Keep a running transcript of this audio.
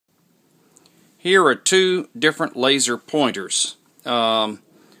Here are two different laser pointers.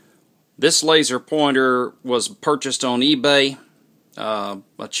 This laser pointer was purchased on eBay,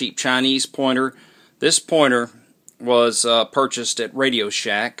 a cheap Chinese pointer. This pointer was purchased at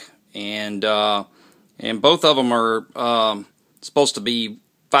Radioshack, and both of them are supposed to be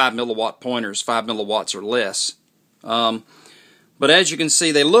 5 milliwatt pointers, 5 milliwatts or less. But as you can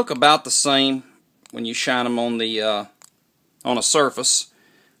see, they look about the same when you shine them on a surface.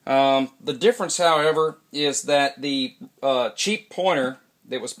 The difference, however, is that the cheap pointer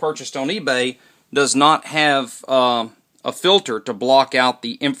that was purchased on eBay does not have a filter to block out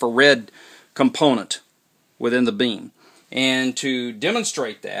the infrared component within the beam. And to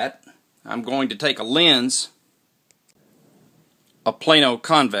demonstrate that, I'm going to take a lens, a plano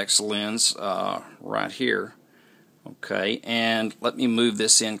convex lens, right here. Okay, and let me move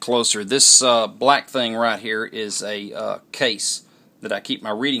this in closer. This black thing right here is a case that I keep my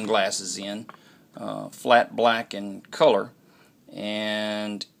reading glasses in, flat black in color.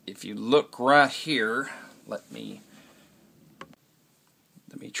 And if you look right here, let me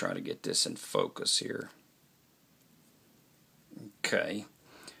try to get this in focus here. Okay,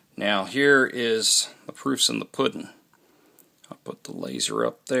 now here is the proof's in the pudding. I'll put the laser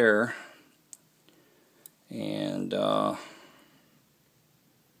up there, and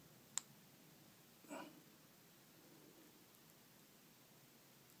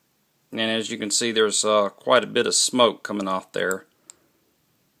as you can see, there's quite a bit of smoke coming off there.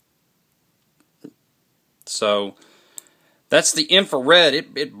 So that's the infrared.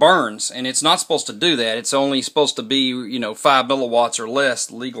 It burns, and it's not supposed to do that. It's only supposed to be, 5 milliwatts or less,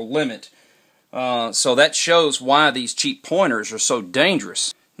 the legal limit. So that shows why these cheap pointers are so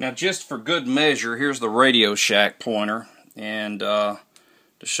dangerous. Now, just for good measure, here's the Radioshack pointer, and to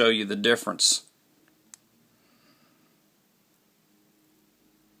show you the difference.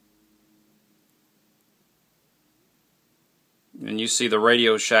 And you see the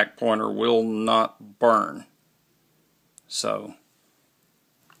Radioshack pointer will not burn. So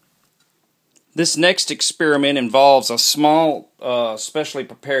this next experiment involves a small, specially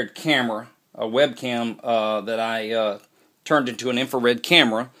prepared camera, a webcam that I turned into an infrared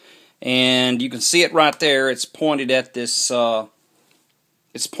camera, and you can see it right there. It's pointed at this.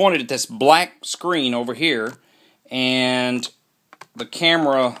 It's pointed at this black screen over here, and the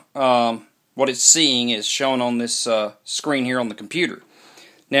camera. What it's seeing is shown on this screen here on the computer.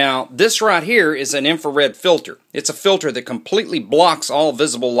 Now, this right here is an infrared filter. It's a filter that completely blocks all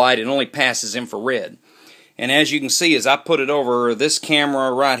visible light and only passes infrared. And as you can see, as I put it over this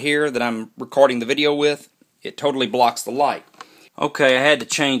camera right here that I'm recording the video with, it totally blocks the light. Okay, I had to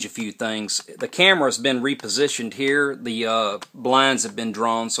change a few things. The camera's been repositioned here. The blinds have been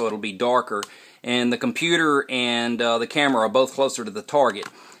drawn so it'll be darker. And the computer and the camera are both closer to the target.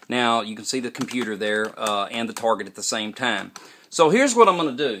 Now, you can see the computer there and the target at the same time. So here's what I'm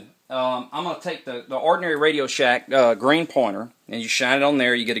going to do. I'm going to take the ordinary Radioshack green pointer, and you shine it on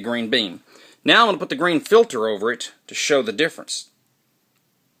there, you get a green beam. Now I'm going to put the green filter over it to show the difference.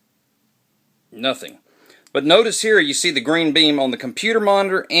 Nothing. But notice here you see the green beam on the computer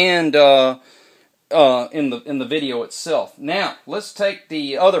monitor and in the video itself. Now, let's take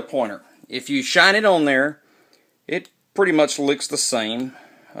the other pointer. If you shine it on there, it pretty much looks the same.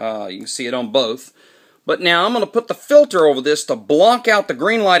 You can see it on both. But now I'm going to put the filter over this to block out the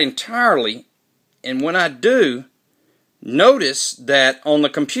green light entirely. And when I do, notice that on the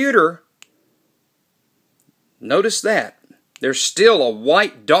computer, notice that there's still a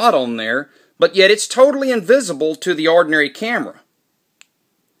white dot on there, but yet it's totally invisible to the ordinary camera.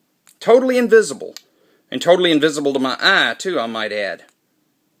 Totally invisible. And totally invisible to my eye, too, I might add.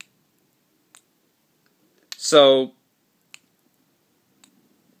 So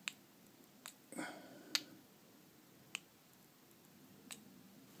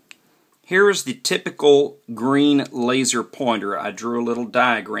here is the typical green laser pointer. I drew a little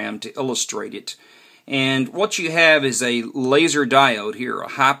diagram to illustrate it. And what you have is a laser diode here, a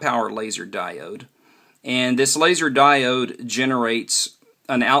high-power laser diode. And this laser diode generates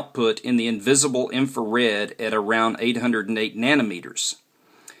an output in the invisible infrared at around 808 nanometers.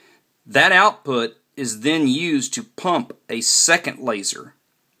 That output is then used to pump a second laser.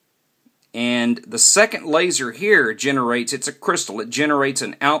 And the second laser here generates, it's a crystal, it generates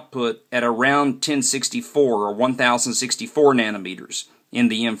an output at around 1064 or 1064 nanometers in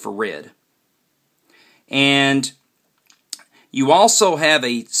the infrared. And you also have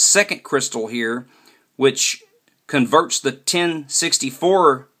a second crystal here which converts the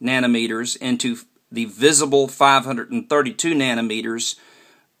 1064 nanometers into the visible 532 nanometers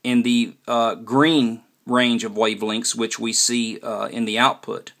in the green range of wavelengths which we see in the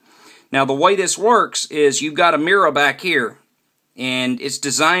output. Now the way this works is you've got a mirror back here, and it's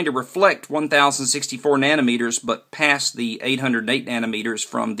designed to reflect 1064 nanometers but past the 808 nanometers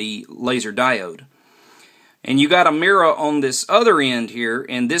from the laser diode. And you got a mirror on this other end here,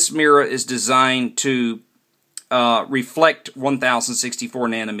 and this mirror is designed to reflect 1064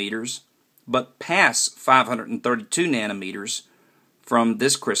 nanometers but pass 532 nanometers from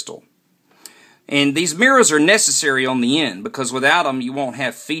this crystal. And these mirrors are necessary on the end, because without them you won't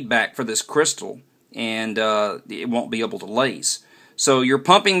have feedback for this crystal, and it won't be able to laze. So you're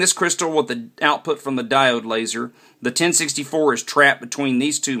pumping this crystal with the output from the diode laser. The 1064 is trapped between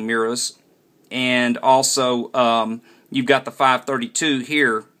these two mirrors, and also you've got the 532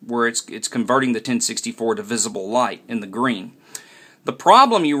 here where it's converting the 1064 to visible light in the green. The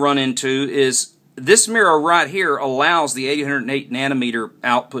problem you run into is this mirror right here allows the 808 nanometer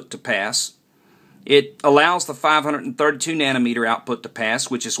output to pass. It allows the 532 nanometer output to pass,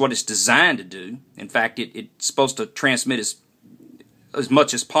 which is what it's designed to do. In fact, it's supposed to transmit as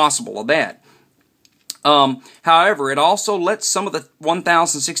much as possible of that. However, it also lets some of the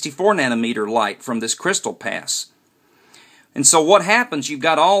 1064 nanometer light from this crystal pass. And so what happens, you've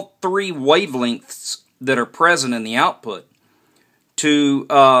got all three wavelengths that are present in the output. To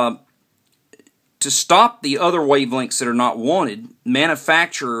stop the other wavelengths that are not wanted,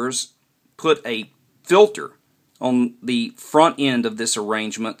 manufacturers put a filter on the front end of this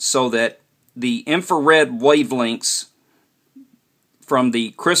arrangement so that the infrared wavelengths from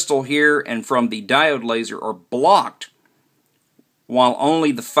the crystal here and from the diode laser are blocked, while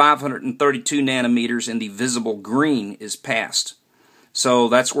only the 532 nanometers in the visible green is passed. So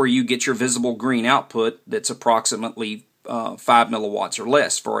that's where you get your visible green output that's approximately 5 milliwatts or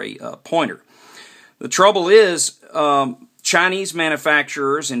less for a pointer. The trouble is, Chinese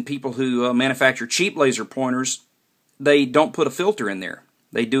manufacturers and people who manufacture cheap laser pointers, they don't put a filter in there.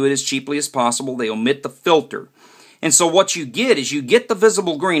 They do it as cheaply as possible. They omit the filter. And so what you get is you get the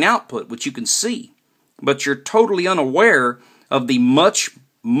visible green output, which you can see, but you're totally unaware of the much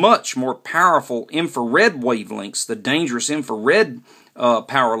more powerful infrared wavelengths, the dangerous infrared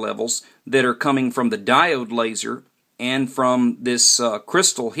power levels that are coming from the diode laser and from this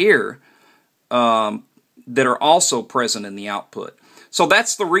crystal here that are also present in the output. So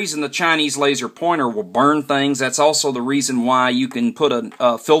that's the reason the Chinese laser pointer will burn things. That's also the reason why you can put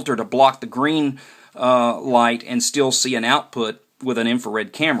a filter to block the green light and still see an output with an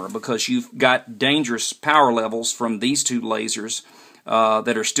infrared camera, because you've got dangerous power levels from these two lasers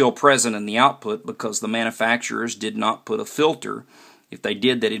that are still present in the output because the manufacturers did not put a filter. If they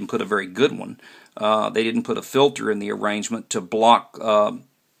did, they didn't put a very good one. They didn't put a filter in the arrangement to block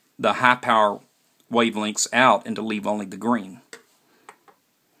the high power wavelengths out and to leave only the green.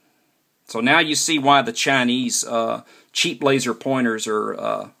 So now you see why the Chinese cheap laser pointers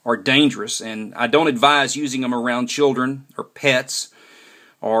are dangerous, and I don't advise using them around children or pets,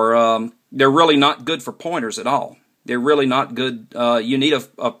 or they're really not good for pointers at all. They're really not good. You need a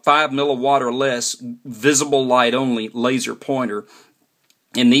 5 milliwatt or less visible light only laser pointer,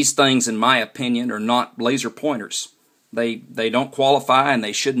 and these things, in my opinion, are not laser pointers. They don't qualify, and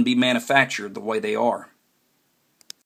they shouldn't be manufactured the way they are.